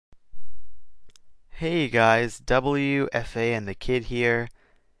Hey guys, WFA and the Kid here,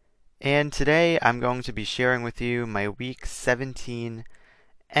 and today I'm going to be sharing with you my Week 17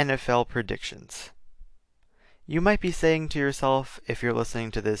 NFL predictions. You might be saying to yourself, if you're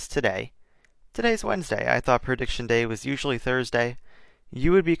listening to this today, today's Wednesday, I thought prediction day was usually Thursday.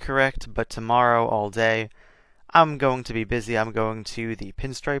 You would be correct, but tomorrow all day, I'm going to be busy. I'm going to the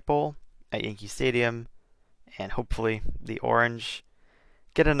Pinstripe Bowl at Yankee Stadium, and hopefully the Orange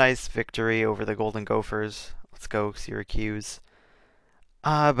get a nice victory over the Golden Gophers. Let's go, Syracuse.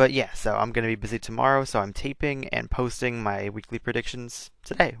 But yeah, so I'm going to be busy tomorrow, so I'm taping and posting my weekly predictions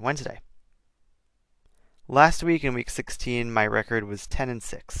today, Wednesday. Last week in week 16, my record was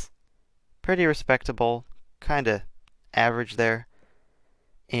 10-6. Pretty respectable, kind of average there.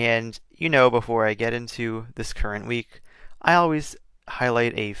 And before I get into this current week, I always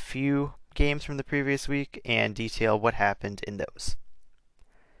highlight a few games from the previous week and detail what happened in those.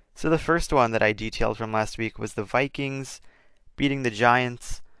 So the first one that I detailed from last week was the Vikings beating the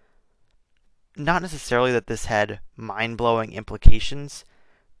Giants. Not necessarily that this had mind-blowing implications,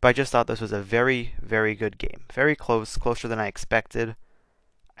 but I just thought this was a very, very good game. Very close, closer than I expected.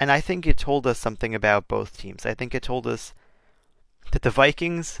 And I think it told us something about both teams. I think it told us that the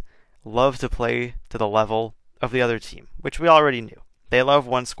Vikings love to play to the level of the other team, which we already knew. They love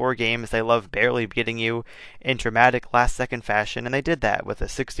one-score games. They love barely beating you in dramatic last-second fashion, and they did that with a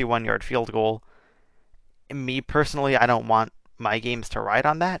 61-yard field goal. Me personally, I don't want my games to ride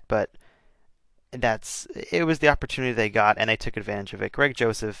on that, but it was the opportunity they got, and they took advantage of it. Greg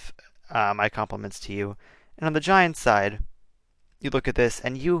Joseph, my compliments to you. And on the Giants side, you look at this,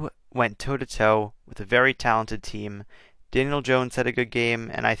 and you went toe-to-toe with a very talented team. Daniel Jones had a good game,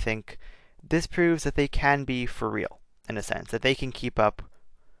 and I think this proves that they can be for real, in a sense, that they can keep up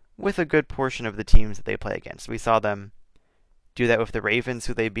with a good portion of the teams that they play against. We saw them do that with the Ravens,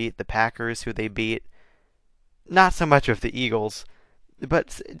 who they beat, the Packers, who they beat. Not so much with the Eagles,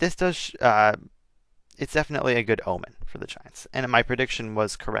 but this does. It's definitely a good omen for the Giants, and my prediction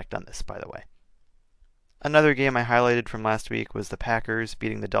was correct on this, by the way. Another game I highlighted from last week was the Packers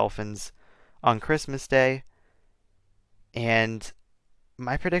beating the Dolphins on Christmas Day, and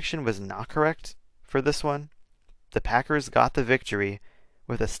my prediction was not correct for this one. The Packers got the victory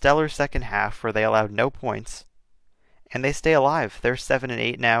with a stellar second half where they allowed no points, and they stay alive. They're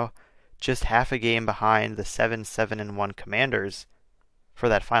 7-8 now, just half a game behind the 7-1 Commanders for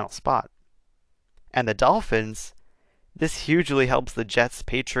that final spot. And the Dolphins, this hugely helps the Jets,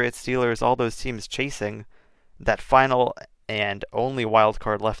 Patriots, Steelers, all those teams chasing that final and only wild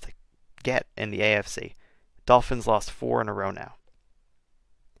card left to get in the AFC. Dolphins lost 4 in a row now.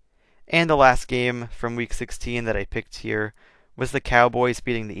 And the last game from Week 16 that I picked here was the Cowboys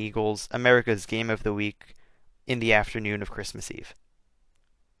beating the Eagles, America's game of the week, in the afternoon of Christmas Eve.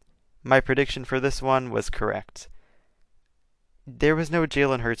 My prediction for this one was correct. There was no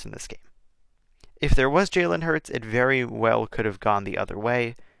Jalen Hurts in this game. If there was Jalen Hurts, it very well could have gone the other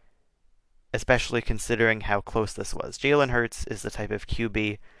way, especially considering how close this was. Jalen Hurts is the type of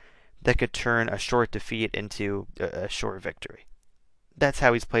QB that could turn a short defeat into a short victory. That's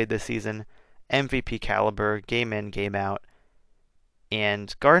how he's played this season. MVP caliber, game in, game out.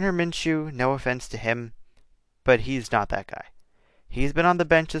 And Gardner Minshew, no offense to him, but he's not that guy. He's been on the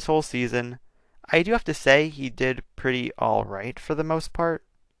bench this whole season. I do have to say he did pretty alright for the most part,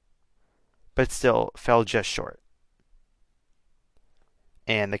 but still fell just short.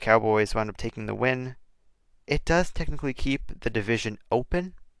 And the Cowboys wound up taking the win. It does technically keep the division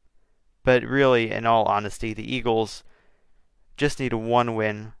open, but really, in all honesty, the Eagles just need one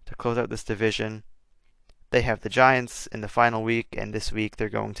win to close out this division. They have the Giants in the final week, and this week they're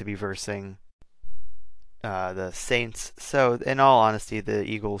going to be versing the Saints. So, in all honesty, the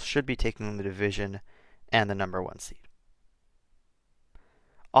Eagles should be taking the division and the number 1 seed.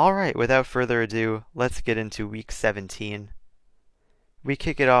 Alright, without further ado, let's get into Week 17. We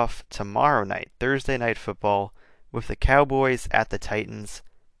kick it off tomorrow night, Thursday Night Football, with the Cowboys at the Titans.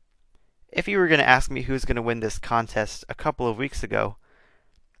 If you were going to ask me who's going to win this contest a couple of weeks ago,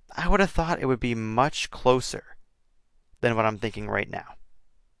 I would have thought it would be much closer than what I'm thinking right now.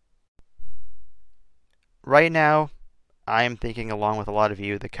 Right now, I am thinking, along with a lot of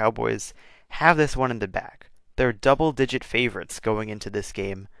you, the Cowboys have this one in the bag. They're double-digit favorites going into this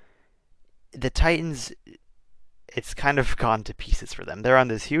game. The Titans, it's kind of gone to pieces for them. They're on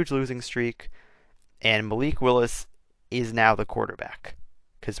this huge losing streak, and Malik Willis is now the quarterback.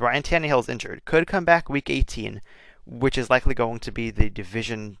 Because Ryan Tannehill's injured. Could come back Week 18, which is likely going to be the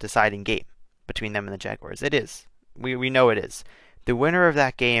division-deciding game between them and the Jaguars. It is. We know it is. The winner of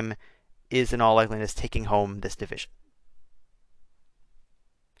that game is, in all likeliness, taking home this division.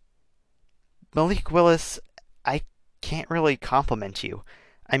 Malik Willis, I can't really compliment you.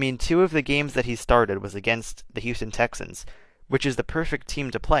 I mean, two of the games that he started was against the Houston Texans, which is the perfect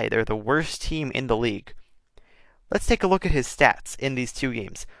team to play. They're the worst team in the league. Let's take a look at his stats in these two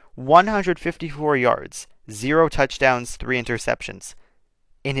games. 154 yards, 0 touchdowns, 3 interceptions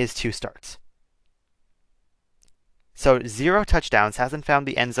in his two starts. So 0 touchdowns, hasn't found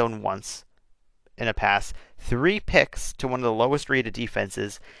the end zone once in a pass, 3 picks to one of the lowest rated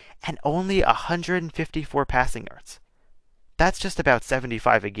defenses, and only 154 passing yards. That's just about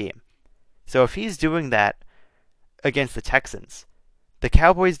 75 a game. So if he's doing that against the Texans, the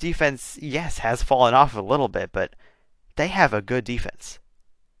Cowboys defense, yes, has fallen off a little bit, but they have a good defense.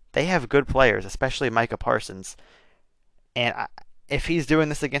 They have good players, especially Micah Parsons. And if he's doing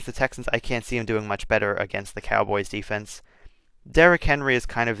this against the Texans, I can't see him doing much better against the Cowboys defense. Derrick Henry is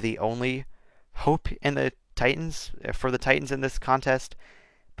kind of the only hope in the Titans for the Titans in this contest,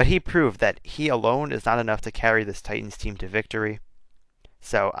 but he proved that he alone is not enough to carry this Titans team to victory.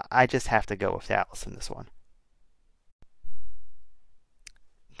 So I just have to go with Dallas in this one.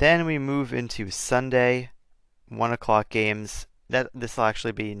 Then we move into Sunday, 1 o'clock games. This will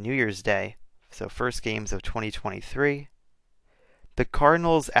actually be New Year's Day, so first games of 2023. The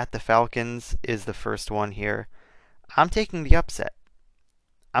Cardinals at the Falcons is the first one here. I'm taking the upset.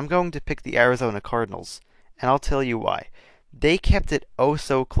 I'm going to pick the Arizona Cardinals, and I'll tell you why. They kept it oh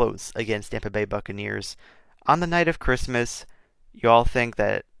so close against Tampa Bay Buccaneers. On the night of Christmas, you all think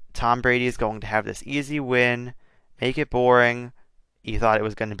that Tom Brady is going to have this easy win, make it boring. You thought it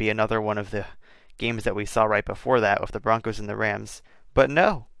was going to be another one of the games that we saw right before that with the Broncos and the Rams. But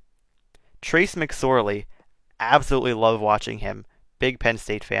no. Trace McSorley, absolutely love watching him. Big Penn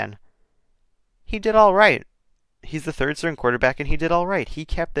State fan. He did all right. He's the third string quarterback, and he did all right. He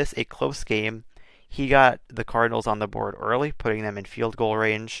kept this a close game. He got the Cardinals on the board early, putting them in field goal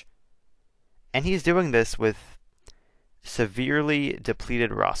range. And he's doing this with severely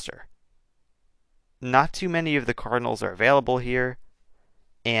depleted roster. Not too many of the Cardinals are available here,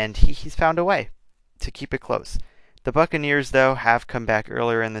 and he's found a way to keep it close. The Buccaneers, though, have come back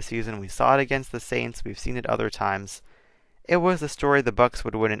earlier in the season. We saw it against the Saints. We've seen it other times. It was the story the Bucs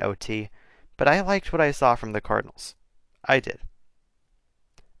would win in OT, but I liked what I saw from the Cardinals. I did.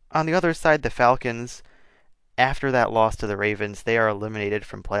 On the other side, the Falcons, after that loss to the Ravens, they are eliminated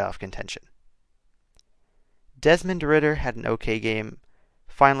from playoff contention. Desmond Ridder had an okay game,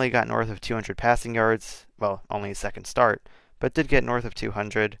 finally got north of 200 passing yards, well, only his second start, but did get north of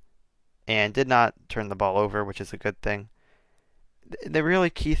 200, and did not turn the ball over, which is a good thing. The really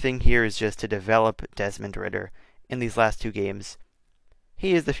key thing here is just to develop Desmond Ridder in these last two games.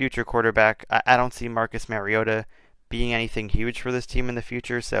 He is the future quarterback. I don't see Marcus Mariota being anything huge for this team in the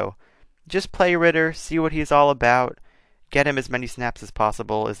future, so just play Ridder, see what he's all about, get him as many snaps as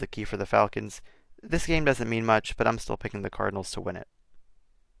possible is the key for the Falcons. This game doesn't mean much, but I'm still picking the Cardinals to win it.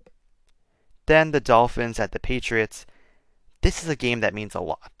 Then the Dolphins at the Patriots. This is a game that means a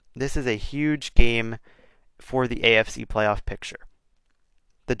lot. This is a huge game for the AFC playoff picture.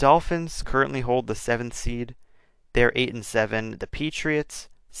 The Dolphins currently hold the 7th seed. They're 8-7. The Patriots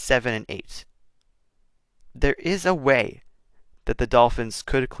 7-8. There is a way that the Dolphins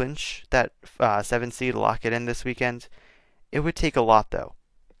could clinch that 7th seed, lock it in this weekend. It would take a lot, though.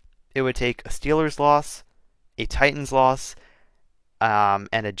 It would take a Steelers loss, a Titans loss, and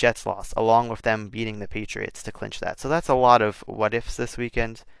a Jets loss, along with them beating the Patriots to clinch that. So that's a lot of what ifs this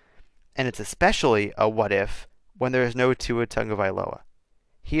weekend, and it's especially a what if when there is no Tua Tagovailoa.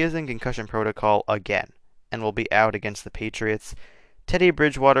 He is in concussion protocol again and will be out against the Patriots. Teddy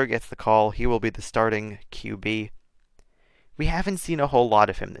Bridgewater gets the call. He will be the starting QB. We haven't seen a whole lot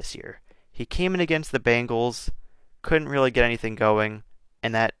of him this year. He came in against the Bengals, couldn't really get anything going,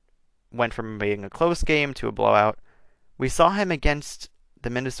 and that went from being a close game to a blowout. We saw him against the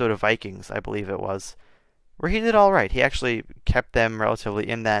Minnesota Vikings, I believe it was, where he did all right. He actually kept them relatively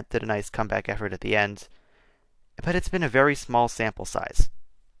in that, did a nice comeback effort at the end. But it's been a very small sample size.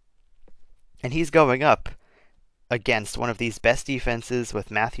 And he's going up against one of these best defenses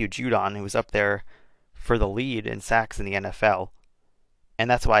with Matthew Judon, who's up there for the lead in sacks in the NFL. And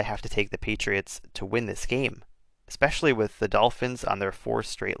that's why I have to take the Patriots to win this game, especially with the Dolphins on their 4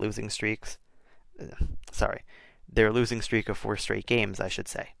 straight losing streaks. Their losing streak of 4 straight games, I should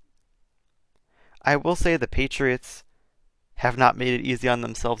say. I will say the Patriots have not made it easy on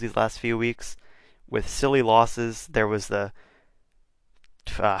themselves these last few weeks with silly losses. There was the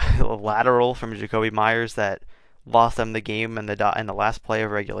lateral from Jacoby Myers that lost them the game in the last play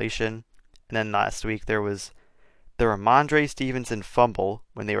of regulation. And then last week there was the Ramondre Stevenson fumble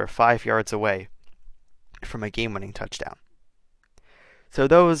when they were 5 yards away from a game-winning touchdown. So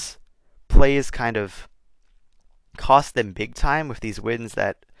those plays kind of cost them big time with these wins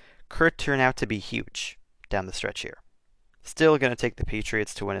that could turn out to be huge down the stretch here. Still going to take the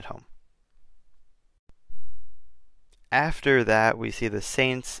Patriots to win at home. After that, we see the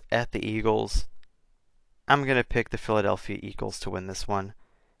Saints at the Eagles. I'm going to pick the Philadelphia Eagles to win this one.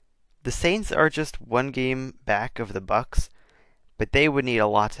 The Saints are just one game back of the Bucs, but they would need a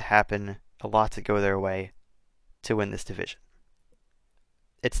lot to happen, a lot to go their way to win this division.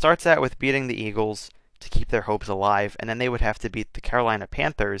 It starts out with beating the Eagles to keep their hopes alive, and then they would have to beat the Carolina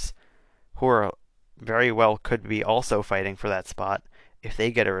Panthers, who are very well could be also fighting for that spot if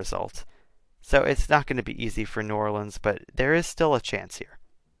they get a result. So it's not going to be easy for New Orleans, but there is still a chance here.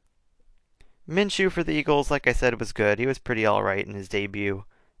 Minshew for the Eagles, like I said, was good. He was pretty alright in his debut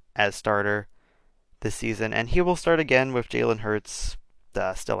as starter this season, and he will start again with Jalen Hurts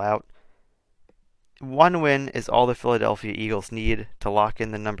still out. One win is all the Philadelphia Eagles need to lock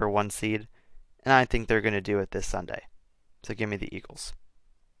in the number 1 seed, and I think they're going to do it this Sunday. So give me the Eagles.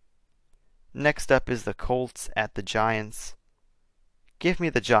 Next up is the Colts at the Giants. Give me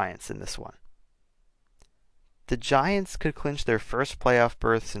the Giants in this one. The Giants could clinch their first playoff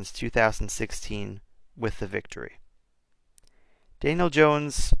berth since 2016 with the victory. Daniel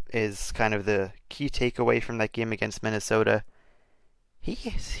Jones is kind of the key takeaway from that game against Minnesota.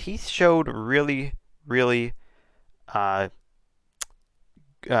 He showed really good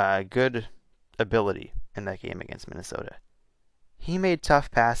ability in that game against Minnesota. He made tough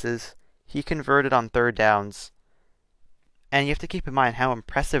passes. He converted on third downs. And you have to keep in mind how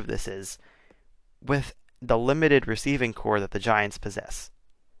impressive this is with the limited receiving core that the Giants possess.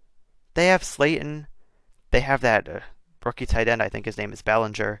 They have Slayton. They have that rookie tight end, I think his name is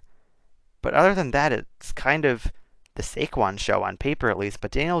Bellinger. But other than that, it's kind of the Saquon show on paper at least.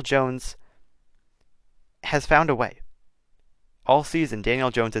 But Daniel Jones has found a way. All season,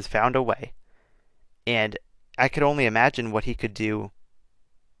 Daniel Jones has found a way. And I could only imagine what he could do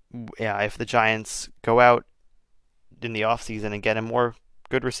if the Giants go out in the offseason and get him more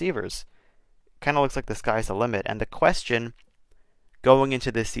good receivers. Kind of looks like the sky's the limit. And the question going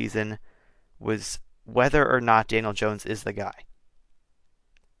into this season was whether or not Daniel Jones is the guy.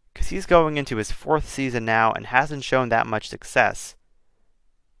 Because he's going into his 4th season now and hasn't shown that much success.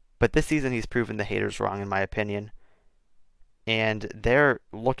 But this season he's proven the haters wrong, in my opinion. And they're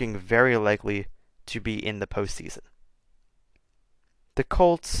looking very likely to be in the postseason. The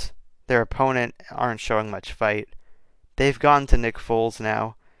Colts, their opponent, aren't showing much fight. They've gone to Nick Foles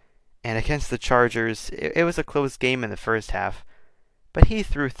now. And against the Chargers, it was a close game in the first half. But he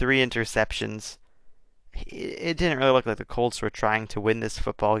threw 3 interceptions. It didn't really look like the Colts were trying to win this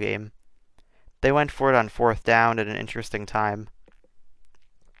football game. They went for it on 4th down at an interesting time.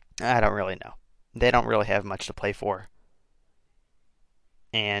 I don't really know. They don't really have much to play for.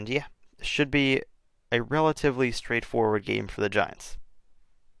 And yeah, should be a relatively straightforward game for the Giants.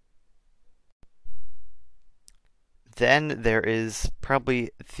 Then there is probably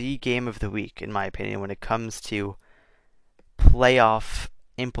the game of the week, in my opinion, when it comes to playoff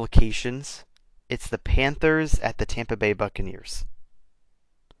implications. It's the Panthers at the Tampa Bay Buccaneers.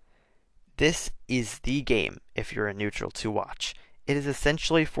 This is the game, if you're a neutral, to watch. It is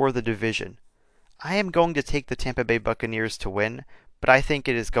essentially for the division. I am going to take the Tampa Bay Buccaneers to win, but I think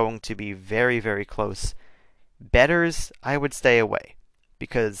it is going to be very close. Bettors, I would stay away,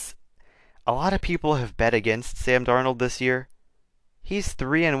 because a lot of people have bet against Sam Darnold this year. He's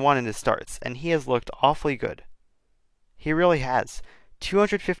 3-1 in his starts, and he has looked awfully good. He really has.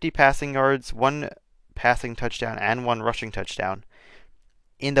 250 passing yards, 1 passing touchdown, and 1 rushing touchdown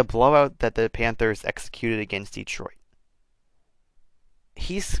in the blowout that the Panthers executed against Detroit.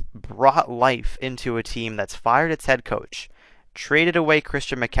 He's brought life into a team that's fired its head coach, traded away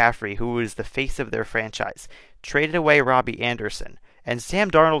Christian McCaffrey, who was the face of their franchise, traded away Robbie Anderson, and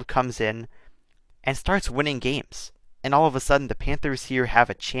Sam Darnold comes in and starts winning games. And all of a sudden, the Panthers here have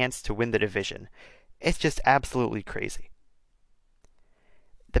a chance to win the division. It's just absolutely crazy.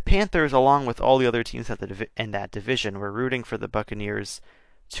 The Panthers, along with all the other teams in that division, were rooting for the Buccaneers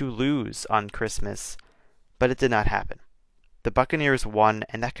to lose on Christmas, but it did not happen. The Buccaneers won,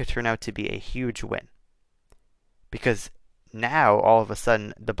 and that could turn out to be a huge win. Because now, all of a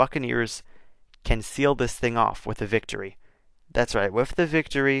sudden, the Buccaneers can seal this thing off with a victory. That's right, with the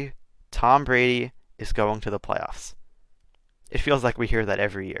victory, Tom Brady is going to the playoffs. It feels like we hear that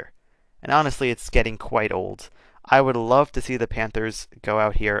every year. And honestly, it's getting quite old. I would love to see the Panthers go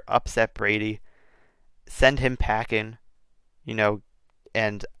out here, upset Brady, send him packing,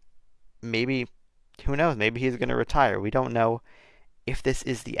 and maybe, who knows, maybe he's going to retire. We don't know if this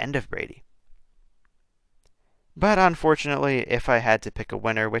is the end of Brady. But unfortunately, if I had to pick a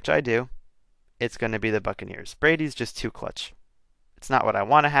winner, which I do, it's going to be the Buccaneers. Brady's just too clutch. It's not what I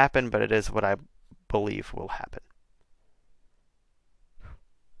want to happen, but it is what I believe will happen.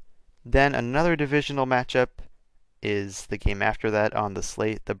 Then another divisional matchup is the game after that on the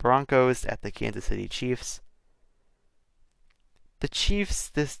slate, the Broncos at the Kansas City Chiefs. The Chiefs,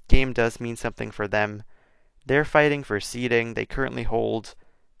 this game does mean something for them. They're fighting for seeding. They currently hold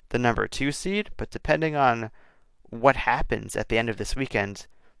the number 2 seed, but depending on what happens at the end of this weekend,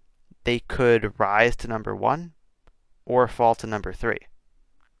 they could rise to number 1 or fall to number 3.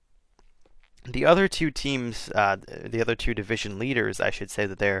 The other two teams, the other two division leaders, I should say,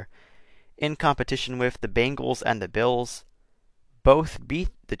 that they're in competition with, the Bengals and the Bills, both beat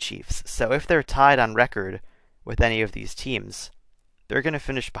the Chiefs. So if they're tied on record with any of these teams, they're going to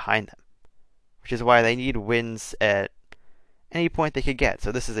finish behind them, which is why they need wins at any point they could get.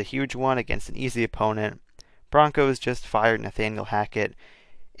 So this is a huge one against an easy opponent. Broncos just fired Nathaniel Hackett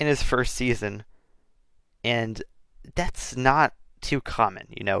in his first season, and that's not too common,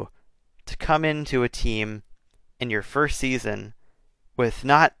 to come into a team in your first season with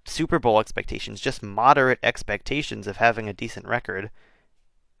not Super Bowl expectations, just moderate expectations of having a decent record.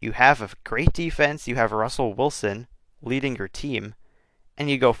 You have a great defense, you have Russell Wilson leading your team, and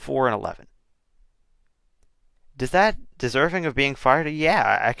you go 4-11. Is that deserving of being fired?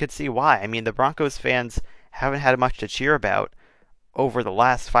 Yeah, I could see why. I mean, the Broncos fans haven't had much to cheer about over the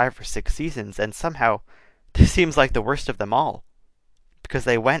last 5 or 6 seasons, and somehow this seems like the worst of them all. Because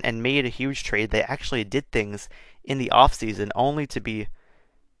they went and made a huge trade. They actually did things in the offseason only to be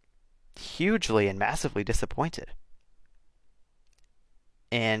hugely and massively disappointed.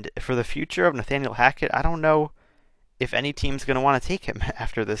 And for the future of Nathaniel Hackett, I don't know if any team's going to want to take him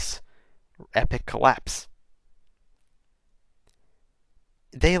after this epic collapse.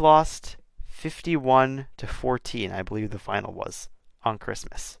 They lost 51-14, I believe the final was, on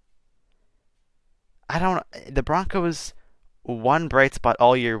Christmas. The Broncos, one bright spot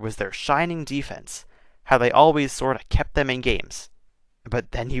all year was their shining defense, how they always sort of kept them in games.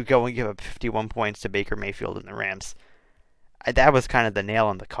 But then you go and give up 51 points to Baker Mayfield and the Rams. That was kind of the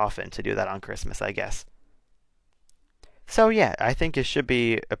nail in the coffin to do that on Christmas, I guess. So yeah, I think it should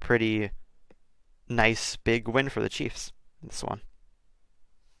be a pretty nice big win for the Chiefs, this one.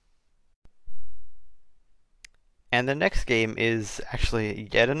 And the next game is actually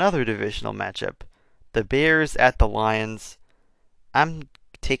yet another divisional matchup. The Bears at the Lions. I'm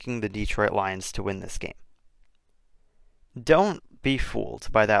taking the Detroit Lions to win this game. Don't be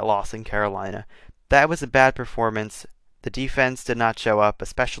fooled by that loss in Carolina. That was a bad performance. The defense did not show up,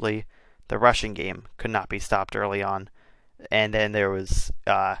 especially the rushing game could not be stopped early on. And then there was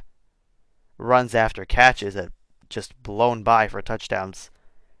runs after catches that just blown by for touchdowns.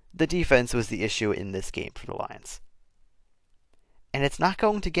 The defense was the issue in this game for the Lions. And it's not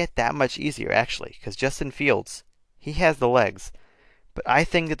going to get that much easier, actually, because Justin Fields, he has the legs. But I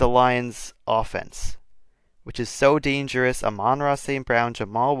think that the Lions' offense, which is so dangerous, Amon-Ra St. Brown,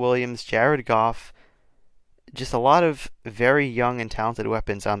 Jamal Williams, Jared Goff, just a lot of very young and talented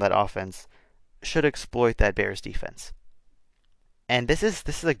weapons on that offense, should exploit that Bears defense. And this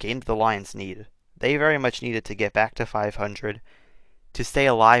is a game that the Lions need. They very much need it to get back to 500, to stay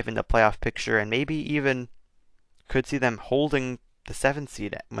alive in the playoff picture, and maybe even could see them holding the 7th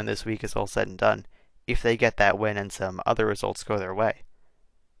seed when this week is all said and done, if they get that win and some other results go their way.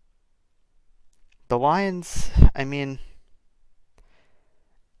 The Lions, I mean,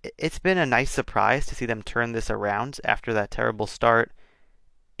 it's been a nice surprise to see them turn this around after that terrible start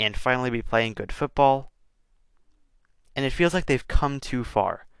and finally be playing good football. And it feels like they've come too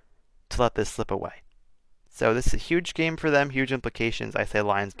far to let this slip away. So this is a huge game for them, huge implications. I say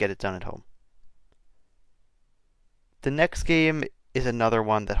Lions get it done at home. The next game is another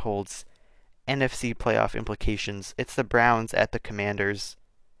one that holds NFC playoff implications. It's the Browns at the Commanders.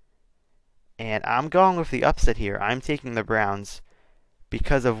 And I'm going with the upset here. I'm taking the Browns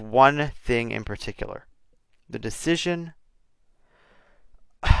because of one thing in particular. The decision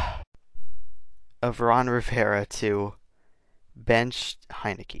of Ron Rivera to bench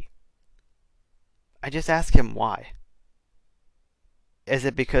Heinicke. I just ask him why. Is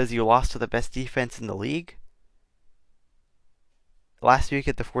it because you lost to the best defense in the league? Last week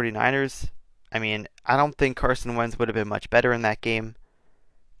at the 49ers, I mean, I don't think Carson Wentz would have been much better in that game.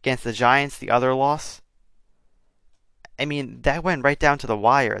 Against the Giants, the other loss, I mean, that went right down to the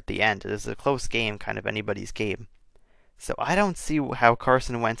wire at the end. It was a close game, kind of anybody's game. So I don't see how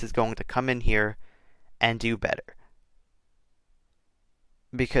Carson Wentz is going to come in here and do better.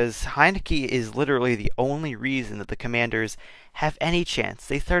 Because Heinicke is literally the only reason that the Commanders have any chance.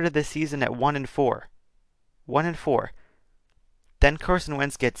 They started this season at 1-4. 1-4. Then Carson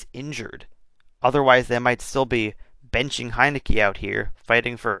Wentz gets injured Otherwise, they might still be benching Heineke out here,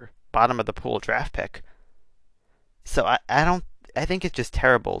 fighting for bottom of the pool draft pick. So I don't. I think it's just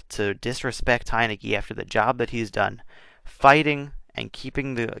terrible to disrespect Heineke after the job that he's done, fighting and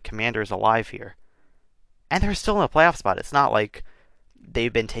keeping the Commanders alive here. And they're still in a playoff spot. It's not like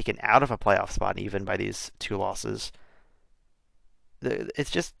they've been taken out of a playoff spot even by these two losses. It's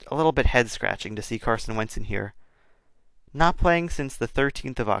just a little bit head scratching to see Carson Wentz in here, not playing since the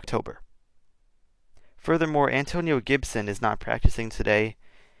 13th of October. Furthermore, Antonio Gibson is not practicing today.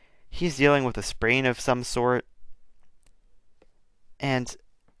 He's dealing with a sprain of some sort, and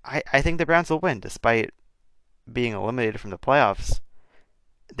I think the Browns will win despite being eliminated from the playoffs.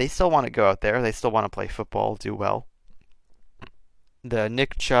 They still want to go out there. They still want to play football, do well. The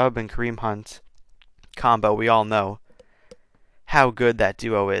Nick Chubb and Kareem Hunt combo, we all know how good that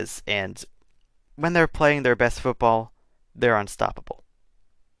duo is, and when they're playing their best football, they're unstoppable.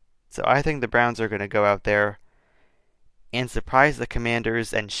 So I think the Browns are going to go out there and surprise the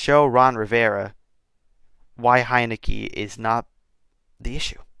Commanders and show Ron Rivera why Heineke is not the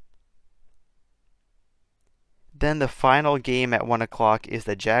issue. Then the final game at 1 o'clock is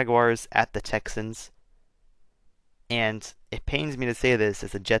the Jaguars at the Texans. And it pains me to say this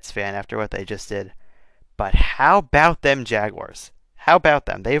as a Jets fan after what they just did, but how about them Jaguars? How about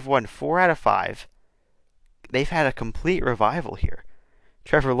them? They've won 4 out of 5. They've had a complete revival here.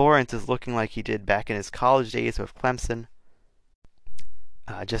 Trevor Lawrence is looking like he did back in his college days with Clemson,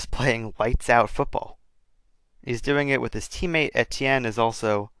 just playing lights out football. He's doing it with his teammate Etienne is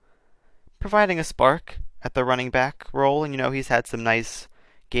also providing a spark at the running back role. And, he's had some nice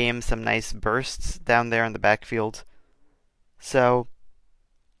games, some nice bursts down there in the backfield. So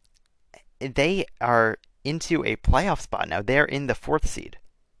they are into a playoff spot now. They're in the 4th seed.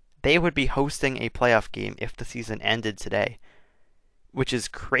 They would be hosting a playoff game if the season ended today, which is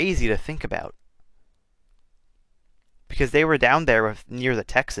crazy to think about. Because they were down there near the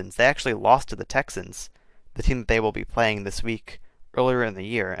Texans. They actually lost to the Texans, the team that they will be playing this week, earlier in the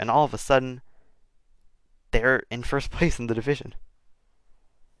year, and all of a sudden, they're in first place in the division.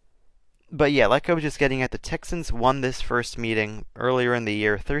 But yeah, like I was just getting at, the Texans won this first meeting earlier in the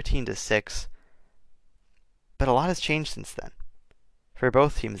year, 13-6. But a lot has changed since then. For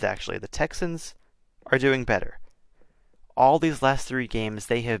both teams, actually. The Texans are doing better. All these last 3 games,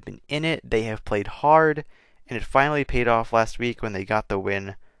 they have been in it, they have played hard, and it finally paid off last week when they got the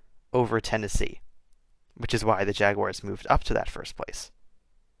win over Tennessee, which is why the Jaguars moved up to that first place.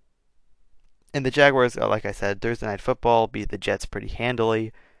 And the Jaguars, like I said, Thursday Night Football beat the Jets pretty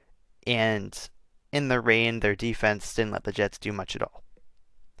handily, and in the rain, their defense didn't let the Jets do much at all.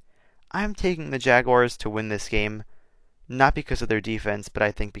 I'm taking the Jaguars to win this game, not because of their defense, but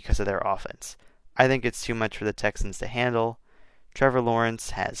I think because of their offense. I think it's too much for the Texans to handle. Trevor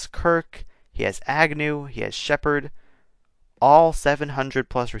Lawrence has Kirk, he has Agnew, he has Shepard, all 700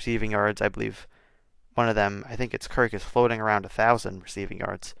 plus receiving yards. I believe one of them, I think it's Kirk, is floating around 1,000 receiving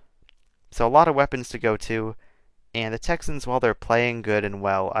yards. So a lot of weapons to go to, and the Texans, while they're playing good and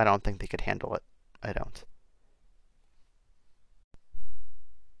well, I don't think they could handle it. I don't.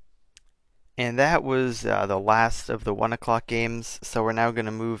 And that was the last of the 1 o'clock games, so we're now going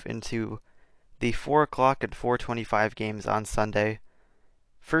to move into the 4 o'clock and 4:25 games on Sunday.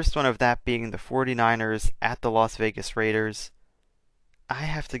 First one of that being the 49ers at the Las Vegas Raiders. I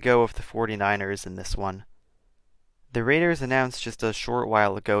have to go with the 49ers in this one. The Raiders announced just a short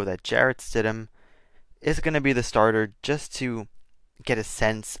while ago that Jarrett Stidham is going to be the starter just to get a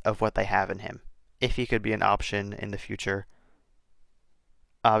sense of what they have in him, if he could be an option in the future.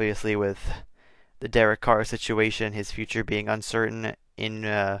 Obviously, with the Derek Carr situation, his future being uncertain in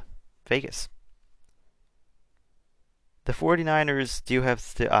Vegas. The 49ers do have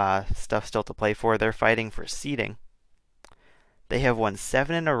stuff still to play for. They're fighting for seeding. They have won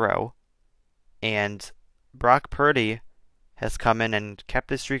 7 in a row, and Brock Purdy has come in and kept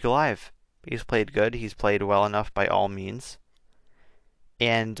the streak alive. He's played good. He's played well enough by all means.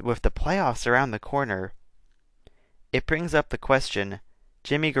 And with the playoffs around the corner, it brings up the question,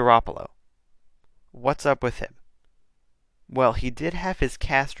 Jimmy Garoppolo. What's up with him? Well, he did have his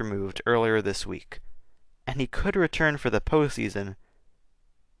cast removed earlier this week, and he could return for the postseason.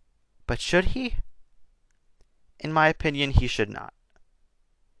 But should he? In my opinion, he should not.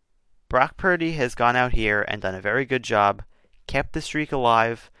 Brock Purdy has gone out here and done a very good job, kept the streak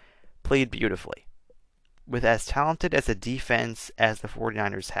alive, played beautifully, with as talented as a defense as the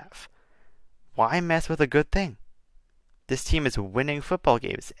 49ers have. Why mess with a good thing? This team is winning football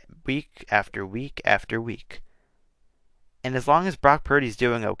games week after week after week. And as long as Brock Purdy's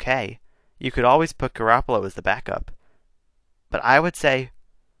doing okay, you could always put Garoppolo as the backup. But I would say,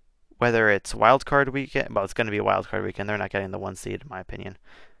 whether it's wild card weekend, well, it's going to be a wild card weekend. They're not getting the 1 seed, in my opinion.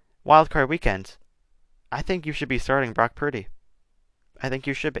 Wild card weekend, I think you should be starting Brock Purdy. I think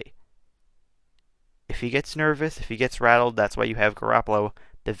you should be. If he gets nervous, if he gets rattled, that's why you have Garoppolo,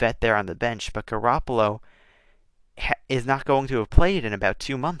 the vet, there on the bench. But Garoppolo is not going to have played in about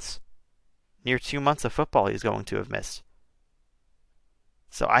 2 months. Near 2 months of football he's going to have missed.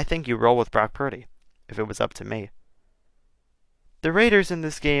 So I think you roll with Brock Purdy, if it was up to me. The Raiders in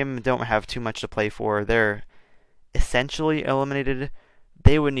this game don't have too much to play for. They're essentially eliminated.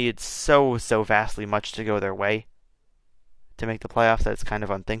 They would need so vastly much to go their way to make the playoffs that it's kind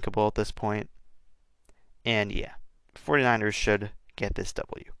of unthinkable at this point. And yeah, 49ers should get this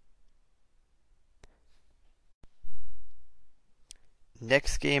W.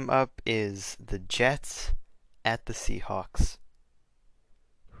 Next game up is the Jets at the Seahawks.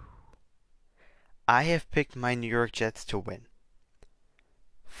 I have picked my New York Jets to win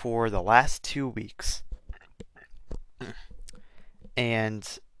for the last 2 weeks. And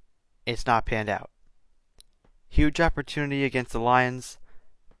it's not panned out. Huge opportunity against the Lions.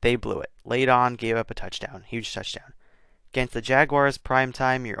 They blew it. Late on, gave up a touchdown. Huge touchdown. Against the Jaguars,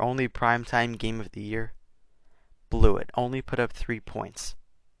 primetime, your only primetime game of the year. Blew it. Only put up 3 points.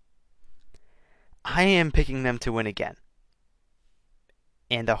 I am picking them to win again.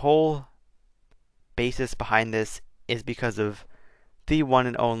 And the whole basis behind this is because of the one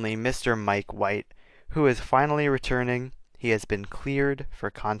and only Mr. Mike White, who is finally returning. He has been cleared for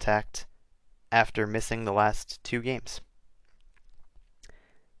contact after missing the last 2 games.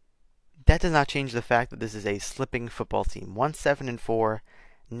 That does not change the fact that this is a slipping football team. 7-4,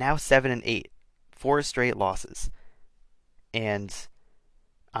 now 7-8. 4 straight losses. And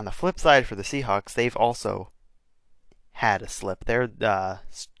on the flip side for the Seahawks, they've also had a slip. They're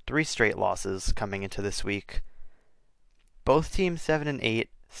 3 straight losses coming into this week. Both teams 7-8,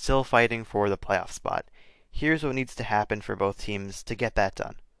 still fighting for the playoff spot. Here's what needs to happen for both teams to get that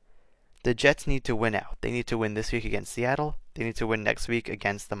done. The Jets need to win out. They need to win this week against Seattle. They need to win next week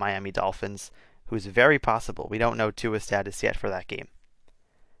against the Miami Dolphins, who's very possible. We don't know Tua's status yet for that game.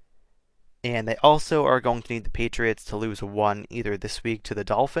 And they also are going to need the Patriots to lose 1 either this week to the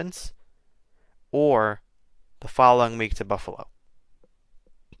Dolphins or the following week to Buffalo.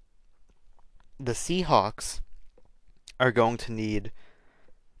 The Seahawks are going to need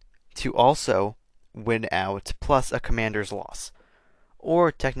to also win out plus a Commanders loss.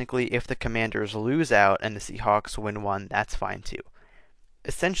 Or technically, if the Commanders lose out and the Seahawks win 1, that's fine too.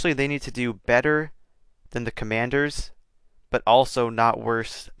 Essentially, they need to do better than the Commanders, but also not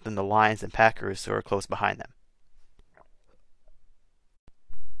worse than the Lions and Packers who are close behind them.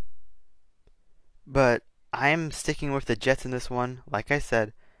 But I'm sticking with the Jets in this one, like I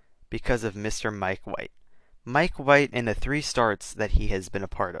said, because of Mr. Mike White. Mike White and the 3 starts that he has been a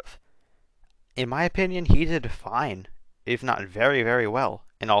part of. In my opinion, he did fine, if not very well,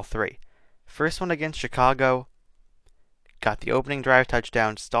 in all 3. First one against Chicago, got the opening drive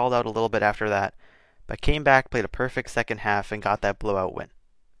touchdown, stalled out a little bit after that, but came back, played a perfect second half, and got that blowout win.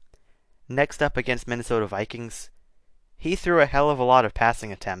 Next up against Minnesota Vikings, he threw a hell of a lot of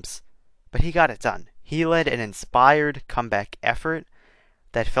passing attempts, but he got it done. He led an inspired comeback effort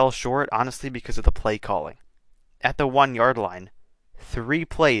that fell short, honestly, because of the play calling. At the 1-yard line, 3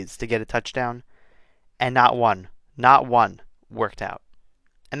 plays to get a touchdown, and not one worked out.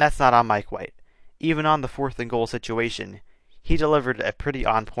 And that's not on Mike White. Even on the 4th and goal situation, he delivered a pretty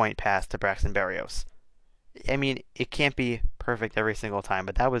on-point pass to Braxton Berrios. I mean, it can't be perfect every single time,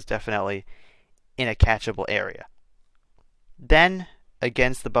 but that was definitely in a catchable area. Then,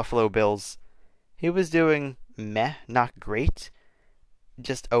 against the Buffalo Bills, he was doing meh, not great,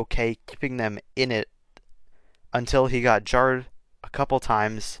 just okay, keeping them in it until he got jarred a couple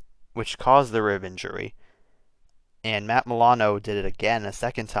times, which caused the rib injury. And Matt Milano did it again a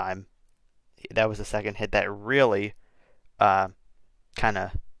second time. That was the second hit that really kind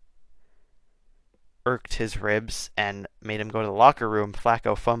of irked his ribs and made him go to the locker room.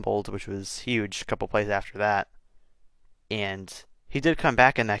 Flacco fumbled, which was huge, a couple plays after that. And he did come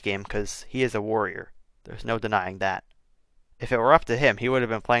back in that game because he is a warrior. There's no denying that. If it were up to him, he would have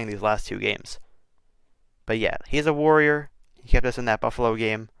been playing these last 2 games. But yeah, he's a warrior. He kept us in that Buffalo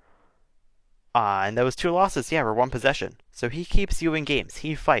game. And those 2 losses, were 1 possession. So he keeps you in games.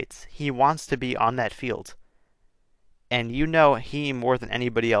 He fights. He wants to be on that field. And you know he, more than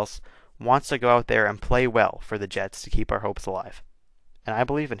anybody else, wants to go out there and play well for the Jets to keep our hopes alive. And I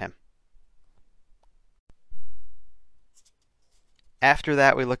believe in him. After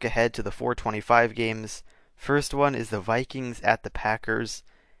that, we look ahead to the 4:25 games. First one is the Vikings at the Packers.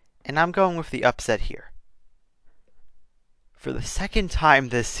 And I'm going with the upset here. For the second time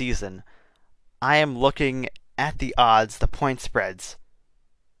this season, I am looking at the odds, the point spreads,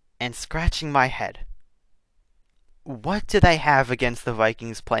 and scratching my head. What do they have against the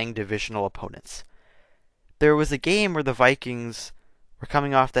Vikings playing divisional opponents? There was a game where the Vikings were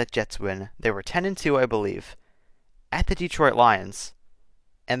coming off that Jets win. They were 10-2, I believe, at the Detroit Lions,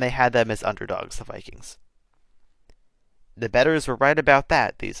 and they had them as underdogs, the Vikings. The bettors were right about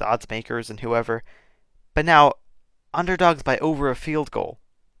that, these odds makers and whoever. But now, underdogs by over a field goal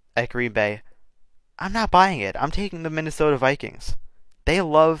at Green Bay, I'm not buying it. I'm taking the Minnesota Vikings. They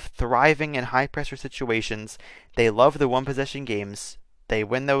love thriving in high pressure situations. They love the one possession games. They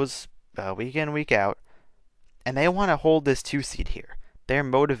win those week in, week out. And they want to hold this 2 seed here. They're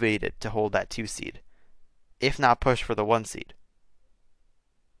motivated to hold that 2 seed, if not push for the 1 seed.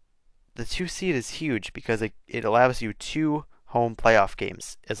 The 2 seed is huge because it allows you 2 home playoff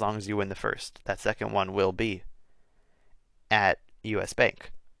games as long as you win the first. That second one will be at US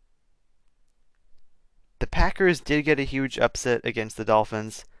Bank. The Packers did get a huge upset against the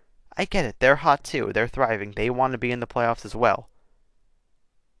Dolphins. I get it. They're hot too. They're thriving. They want to be in the playoffs as well.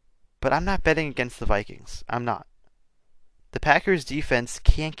 But I'm not betting against the Vikings. I'm not. The Packers defense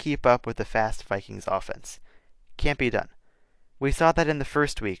can't keep up with the fast Vikings offense. Can't be done. We saw that in the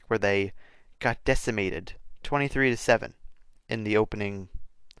first week where they got decimated 23-7 in the opening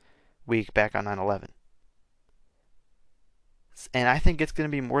week back on 9/11. And I think it's going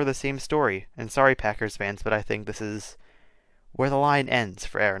to be more of the same story. And sorry, Packers fans, but I think this is where the line ends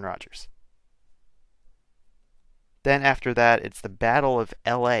for Aaron Rodgers. Then after that, it's the Battle of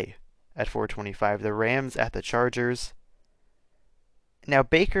LA at 425. The Rams at the Chargers. Now,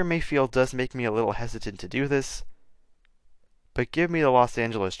 Baker Mayfield does make me a little hesitant to do this, but give me the Los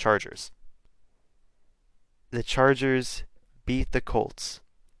Angeles Chargers. The Chargers beat the Colts.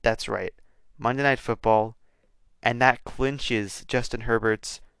 That's right. Monday Night Football. And that clinches Justin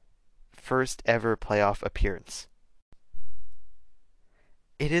Herbert's first ever playoff appearance.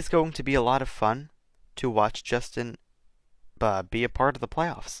 It is going to be a lot of fun to watch Justin be a part of the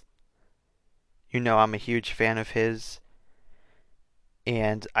playoffs. You know I'm a huge fan of his,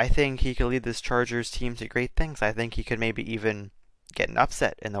 and I think he could lead this Chargers team to great things. I think he could maybe even get an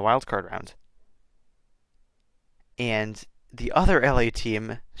upset in the wildcard round. And the other LA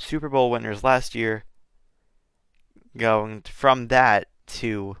team, Super Bowl winners last year, going from that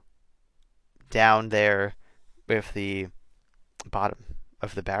to down there with the bottom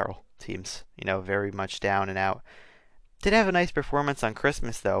of the barrel teams, very much down and out. Did have a nice performance on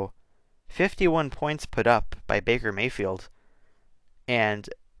Christmas, though. 51 points put up by Baker Mayfield. And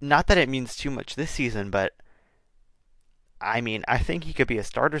not that it means too much this season, but I think he could be a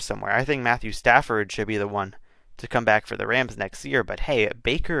starter somewhere. I think Matthew Stafford should be the one to come back for the Rams next year. But hey,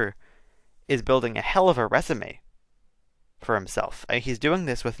 Baker is building a hell of a resume for himself. He's doing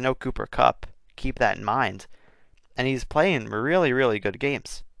this with no Cooper Kupp. Keep that in mind. And he's playing really, really good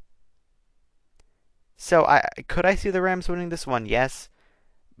games. So could I see the Rams winning this one? Yes.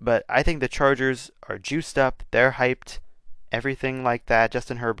 But I think the Chargers are juiced up. They're hyped. Everything like that.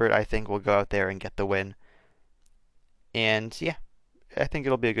 Justin Herbert, I think, will go out there and get the win. And yeah, I think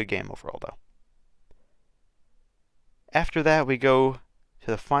it'll be a good game overall, though. After that, we go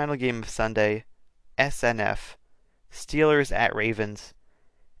to the final game of Sunday, SNF. Steelers at Ravens,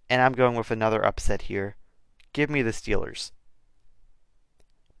 and I'm going with another upset here. Give me the Steelers.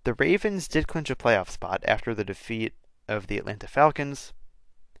 The Ravens did clinch a playoff spot after the defeat of the Atlanta Falcons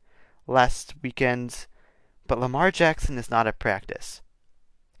last weekend, but Lamar Jackson is not at practice.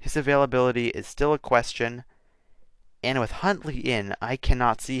 His availability is still a question, and with Huntley in, I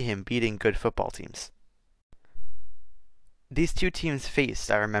cannot see him beating good football teams. These two teams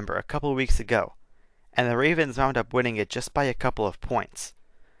faced, I remember, a couple weeks ago, and the Ravens wound up winning it just by a couple of points.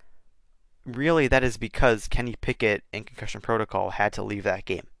 Really, that is because Kenny Pickett in concussion protocol had to leave that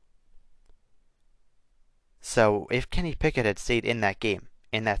game. So, if Kenny Pickett had stayed in that game,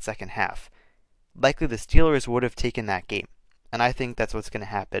 in that second half, likely the Steelers would have taken that game. And I think that's what's going to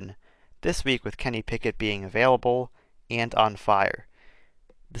happen this week with Kenny Pickett being available and on fire.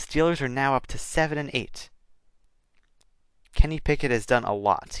 The Steelers are now up to 7-8. Kenny Pickett has done a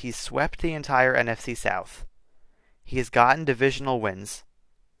lot. He's swept the entire NFC South. He has gotten divisional wins.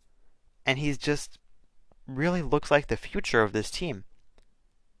 And he's just really looks like the future of this team.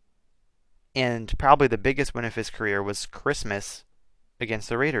 And probably the biggest win of his career was Christmas against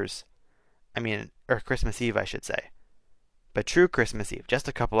the Raiders. Or Christmas Eve, I should say. But true Christmas Eve, just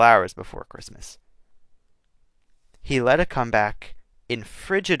a couple hours before Christmas. He led a comeback in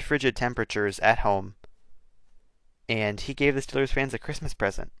frigid temperatures at home. And he gave the Steelers fans a Christmas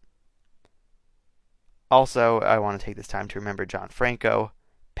present. Also, I want to take this time to remember John Franco,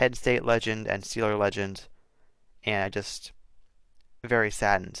 Penn State legend and Steeler legend, and I just very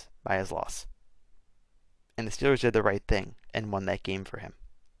saddened by his loss. And the Steelers did the right thing and won that game for him.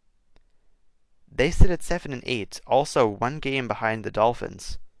 They sit at 7-8, also one game behind the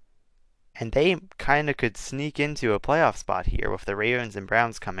Dolphins. And they kind of could sneak into a playoff spot here with the Ravens and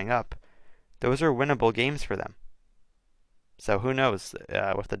Browns coming up. Those are winnable games for them. So who knows?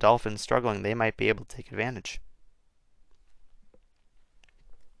 With the Dolphins struggling, they might be able to take advantage.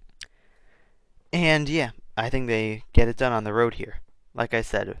 And yeah, I think they get it done on the road here. Like I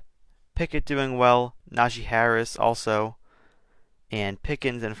said, Pickett doing well, Najee Harris also, and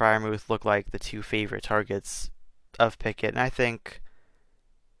Pickens and Freiermuth look like the two favorite targets of Pickett. And I think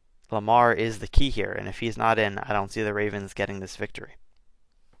Lamar is the key here, and if he's not in, I don't see the Ravens getting this victory.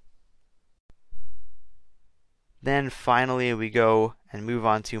 Then finally we go and move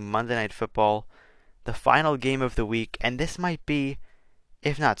on to Monday Night Football, the final game of the week, and this might be,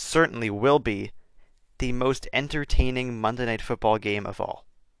 if not certainly will be, the most entertaining Monday Night Football game of all.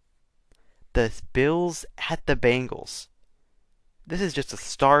 The Bills at the Bengals. This is just a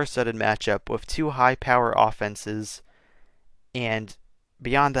star-studded matchup with two high-power offenses, and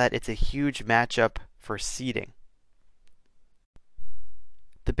beyond that, it's a huge matchup for seeding.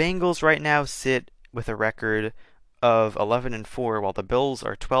 The Bengals right now sit with a record of 11-4, while the Bills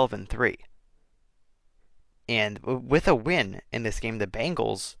are 12-3. And with a win in this game, the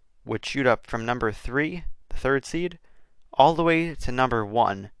Bengals would shoot up from number 3, the third seed, all the way to number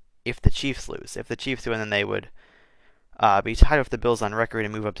 1 if the Chiefs lose. If the Chiefs win, then they would be tied with the Bills on record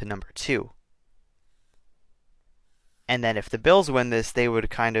and move up to number 2. And then if the Bills win this, they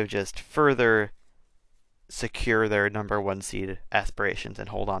would kind of just further secure their number 1 seed aspirations and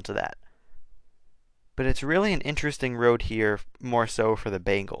hold on to that. But it's really an interesting road here, more so for the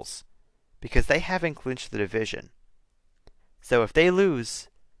Bengals, because they haven't clinched the division. So if they lose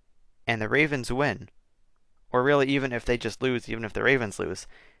and the Ravens win, or really even if they just lose, even if the Ravens lose,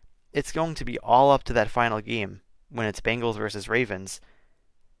 it's going to be all up to that final game when it's Bengals versus Ravens.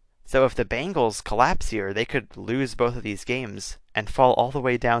 So if the Bengals collapse here, they could lose both of these games and fall all the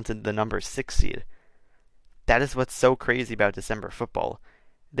way down to the number 6 seed. That is what's so crazy about December football.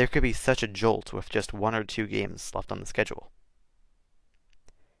 There could be such a jolt with just 1 or 2 games left on the schedule.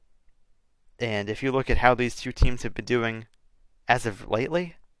 And if you look at how these two teams have been doing as of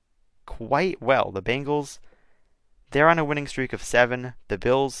lately, quite well. The Bengals, they're on a winning streak of 7. The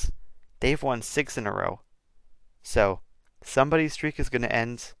Bills, they've won 6 in a row. So, somebody's streak is going to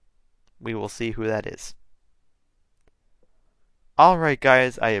end. We will see who that is. Alright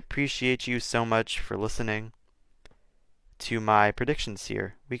guys, I appreciate you so much for listening to my predictions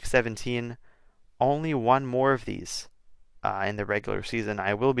here. Week 17, only one more of these in the regular season.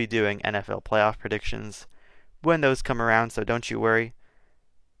 I will be doing NFL playoff predictions when those come around, so don't you worry.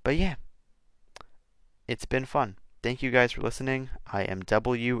 But yeah, it's been fun. Thank you guys for listening. I am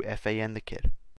WFAN the Kid.